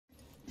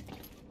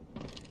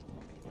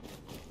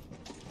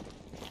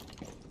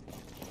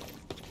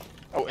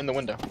Oh, in the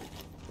window.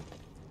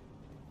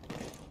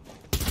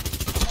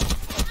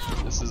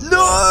 This is No!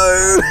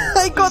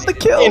 I got the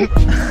kill!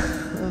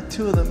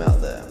 Two of them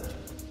out there.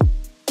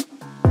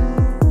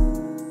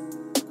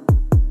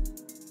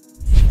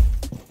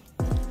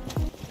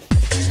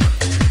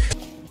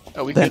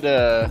 Oh, we could,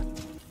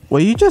 Were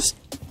you just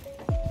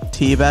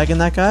teabagging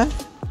that guy?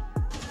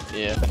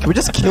 yeah. Can we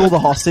just kill the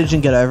hostage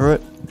and get over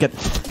it?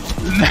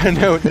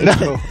 No.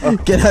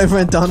 Get over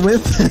and done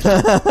with?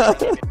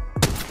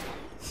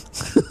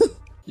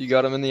 You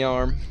got him in the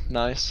arm.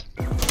 Nice.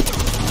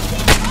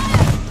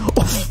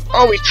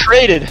 Oh, we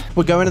traded!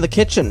 We're going to the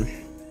kitchen.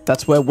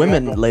 That's where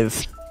women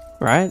live,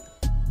 right?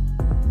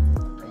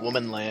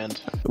 Woman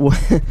land.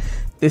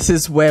 This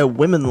is where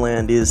women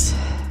land is.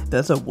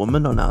 There's a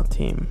woman on our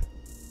team.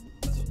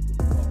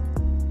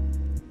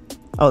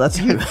 Oh, that's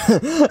you.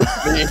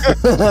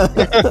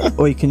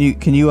 Oi, can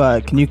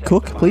you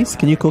cook, please?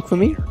 Can you cook for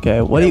me?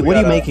 Okay, what are you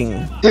making?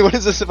 What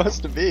is this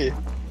supposed to be?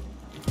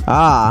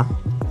 Ah,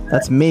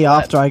 that's me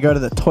after I go to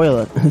the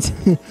toilet.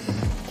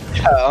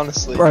 Yeah,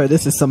 honestly. Bro,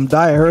 this is some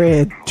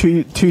diarrhea,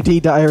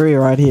 2D diarrhea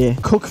right here.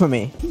 Cook for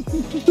me.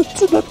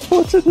 That's an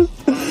unfortunate.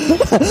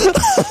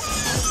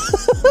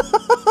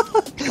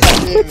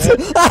 You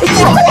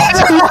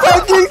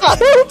fucking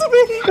killed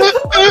me.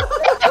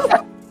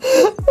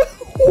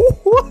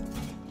 What?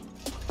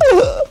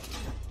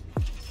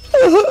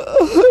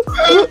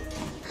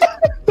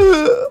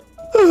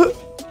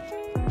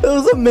 There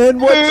was a man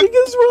watching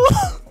as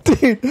well.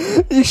 Dude,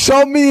 you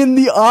shot me in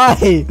the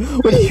eye.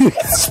 What do you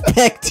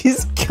expect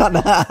is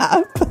gonna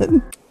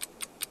happen?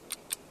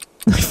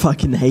 I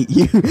fucking hate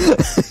you.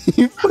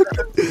 You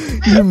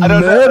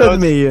murdered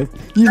me.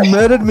 You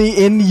murdered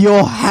me in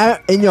your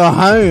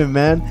home,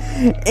 man.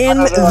 In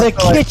the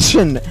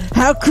kitchen.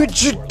 How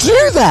could you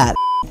do that?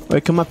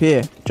 Wait, come up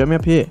here. Join me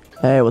up here.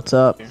 Hey, what's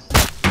up?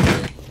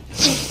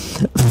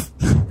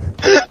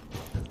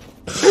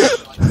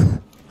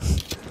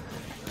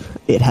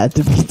 It had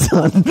to be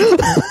done.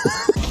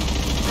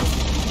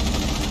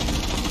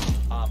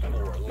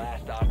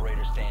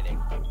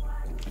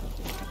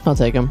 I'll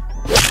take him.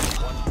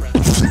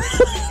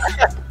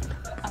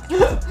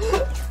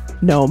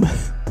 Gnome.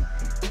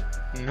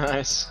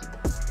 Nice.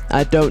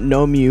 I don't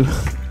gnome you.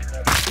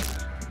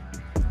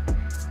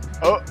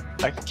 Oh,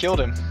 I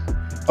killed him.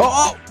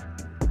 Oh!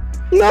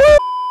 No!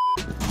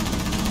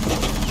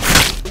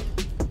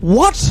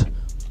 What?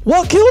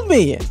 What killed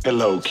me?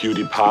 Hello,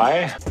 cutie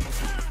pie.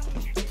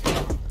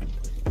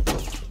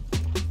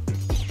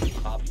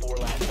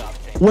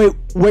 Wait,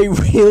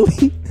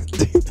 really?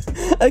 Dude,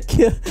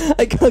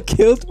 I got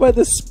killed by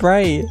the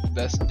spray.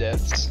 Best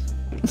deaths.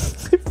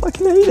 I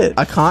fucking hate it.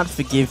 I can't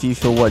forgive you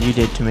for what you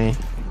did to me.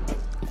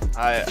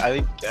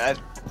 I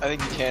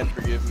think you can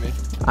forgive me.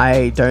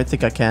 I don't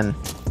think I can.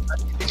 I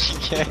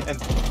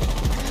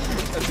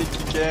think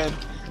you can.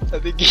 I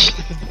think you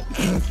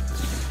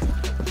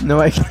can. No,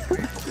 I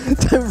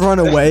can't. Don't run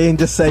away and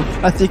just say,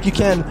 I think you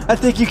can. I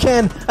think you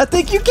can. I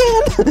think you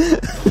can.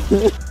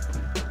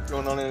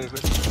 Going on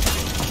anything.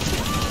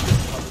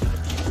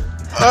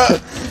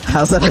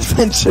 How's that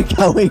adventure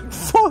going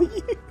for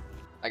you?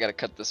 I gotta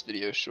cut this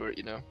video short,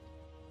 you know.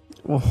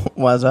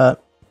 Why's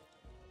that?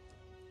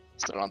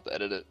 So I don't have to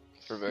edit it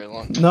for very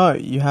long. No,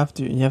 you have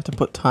to. You have to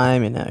put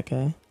time in it,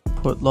 okay?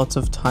 Put lots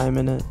of time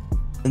in it.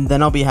 And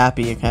then I'll be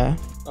happy, okay?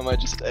 I might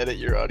just edit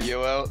your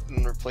audio out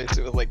and replace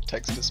it with like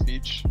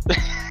text-to-speech.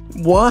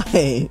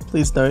 Why?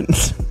 Please don't.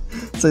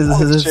 So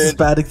this is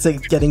bad. It's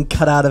like getting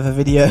cut out of a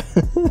video.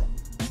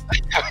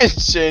 I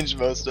changed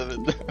most of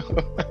it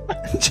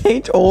though.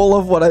 Change all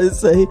of what I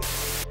say.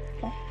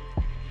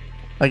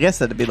 I guess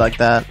that'd be like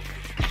that.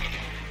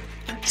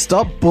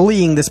 Stop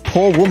bullying this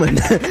poor woman.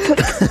 The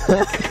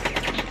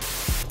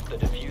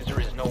diffuser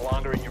is no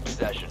longer in your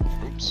possession.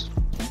 Oops.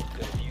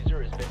 The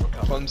diffuser has been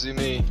recovered. Clumsy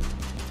me.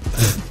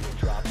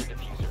 Drop the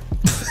diffuser.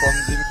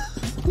 Clumsy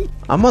me.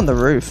 I'm on the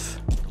roof.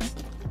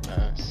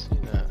 I see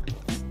that.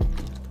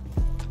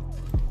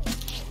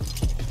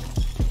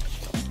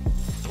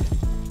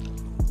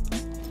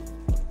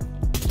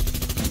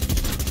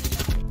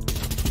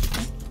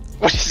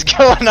 What is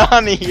going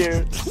on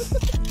here?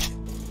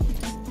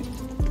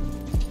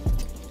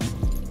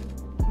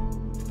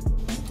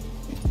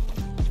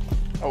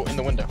 Oh, in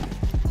the window.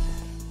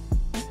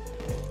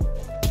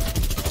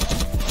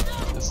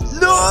 This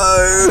is No!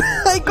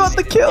 I got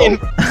the kill!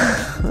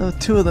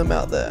 Two of them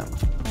out there.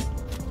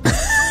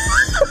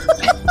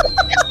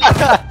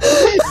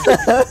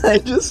 I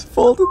just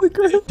fall to the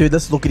ground. Dude,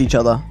 let's look at each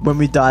other. When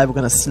we die, we're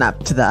gonna snap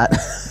to that.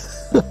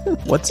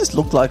 What's this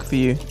look like for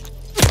you?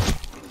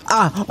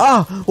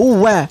 Oh,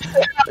 where?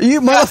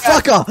 You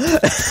motherfucker!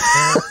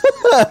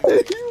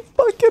 You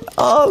fucking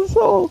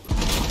asshole!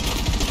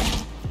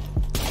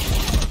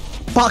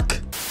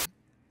 Fuck!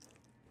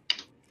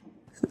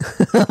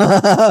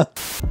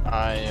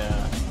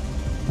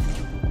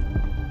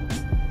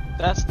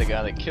 That's the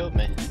guy that killed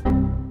me.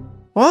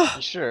 What?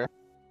 You sure?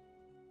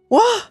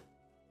 What?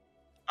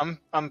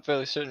 I'm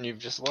fairly certain you've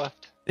just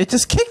left. It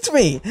just kicked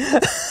me!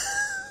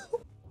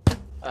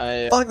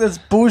 Fuck, that's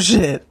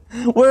bullshit.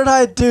 What did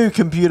I do,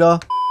 computer?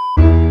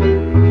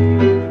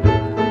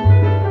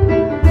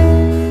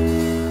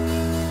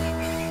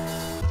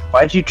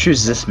 Why'd you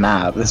choose this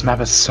map? This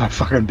map is so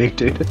fucking big,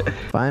 dude.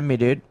 Find me,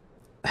 dude.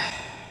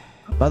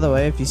 By the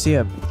way, if you see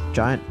a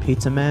giant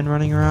pizza man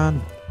running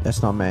around,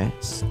 that's not me.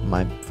 It's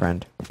my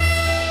friend.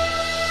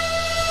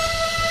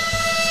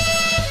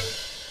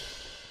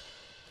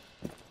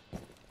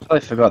 I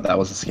forgot that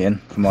was a skin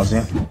from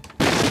Aussie.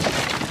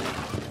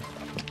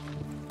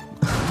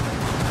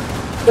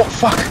 Oh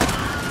fuck!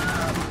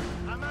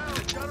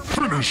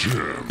 Finish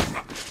him.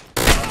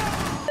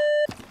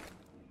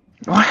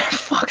 What the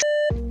fuck?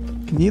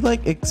 Can you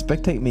like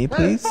spectate me,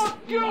 please?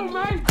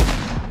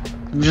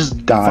 You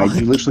just died.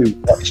 You literally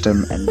watched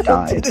him and I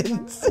died.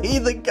 didn't see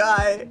the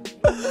guy.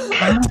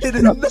 I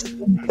didn't.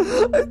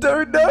 I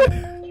don't know.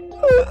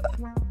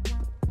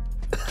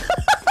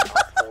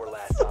 Four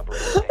last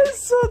operator I standing.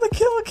 saw the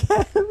kill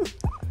cam.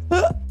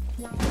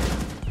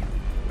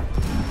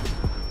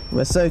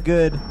 We're so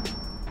good.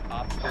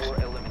 Op 4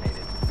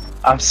 eliminated.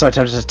 I'm so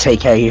tempted to take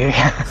care of you.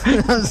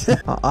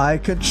 I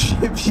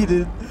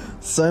contributed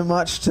so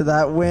much to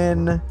that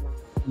win.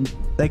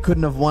 They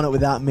couldn't have won it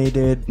without me,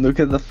 dude. Look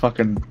at the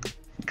fucking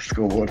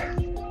scoreboard.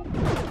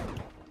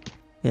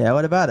 Yeah,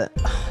 what about it?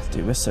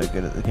 Dude, we're so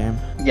good at the game.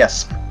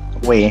 Yes,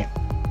 we.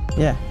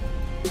 Yeah.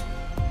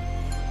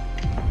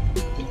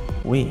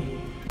 We.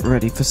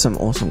 Ready for some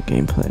awesome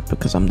gameplay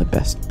because I'm the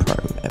best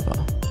pro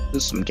ever.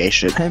 This is some gay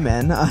shit. Hey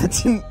man, I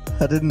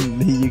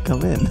didn't hear you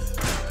come in. 5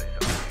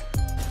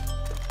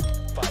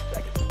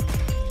 seconds.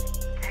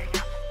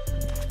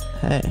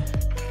 Hey.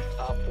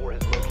 Op 4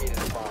 has located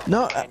a bomb.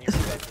 No, And your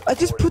defense I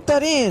just put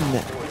that in.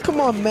 Come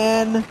on,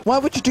 man. Why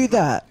would you do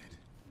that?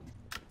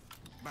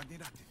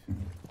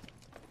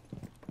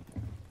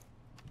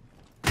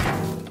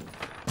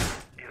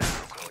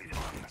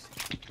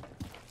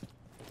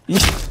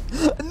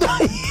 No.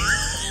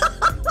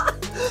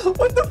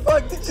 What the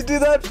fuck did you do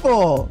that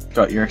for?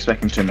 God, you're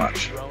expecting too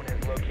much. drone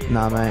has located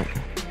Nah, mate.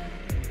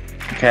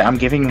 Okay, I'm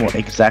giving you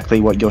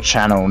exactly what your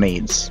channel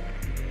needs.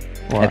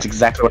 What? That's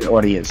exactly what it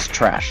already is.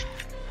 Trash.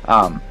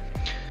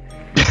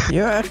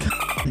 You're a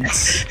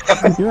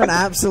cunt. You're an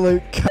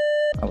absolute cunt.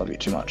 I love you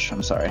too much.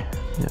 I'm sorry.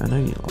 Yeah, I know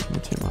you love me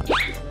too much.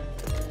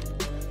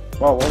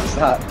 Whoa, what was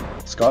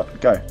that? Scott,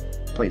 go.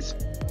 Please.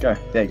 Go.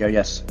 There you go,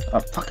 yes. Oh,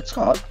 fuck it,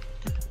 Scott.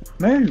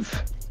 Move.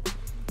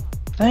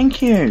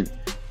 Thank you.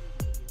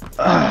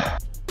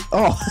 Ugh.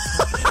 Oh.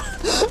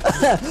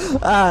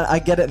 I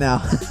get it now.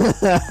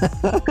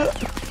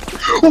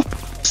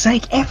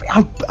 Sake,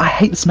 I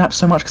hate this map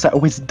so much because I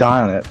always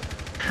die on it.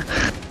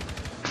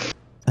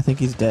 I think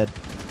he's dead.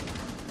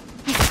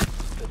 the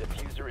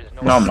diffuser is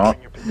no No, I'm longer not.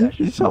 in your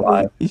possession. He shot me.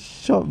 Alive. He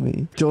shot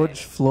me.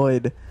 George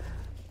Floyd.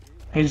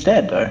 He's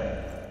dead though.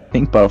 I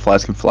think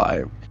butterflies can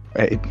fly.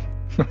 Wait.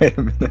 Wait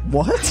a minute.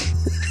 What?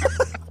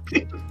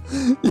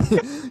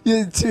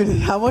 Yeah, dude,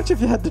 how much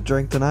have you had to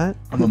drink tonight?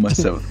 I'm on my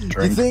seventh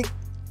drink.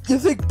 You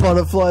think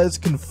butterflies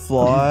can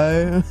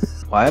fly?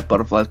 Why are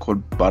butterflies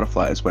called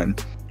butterflies when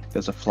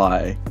there's a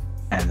fly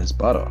and there's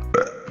butter?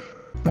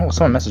 Oh,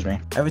 someone messaged me.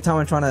 Every time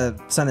I'm trying to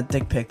send a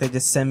dick pic, they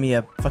just send me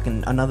a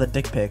fucking another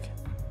dick pic.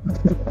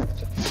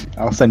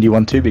 I'll send you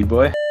one too, big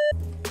boy.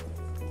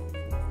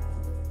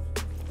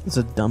 There's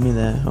a dummy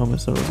there. Oh,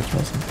 almost thought it was a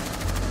person.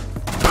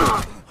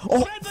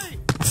 Oh,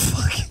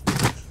 fuck.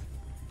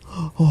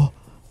 Oh.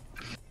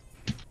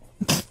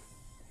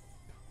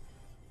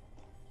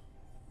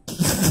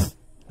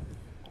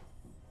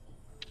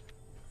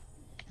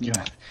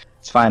 Yeah,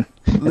 it's fine.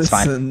 It's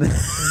fine. Listen.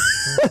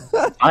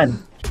 Fine.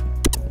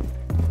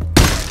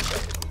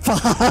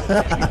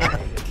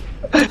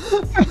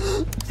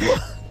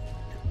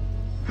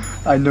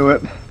 I knew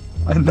it.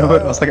 I knew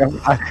it. I was like,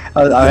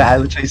 I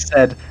literally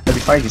said, it'd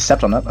be fine if you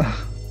stepped on it.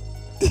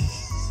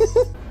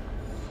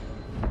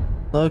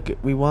 Look,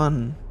 we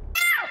won.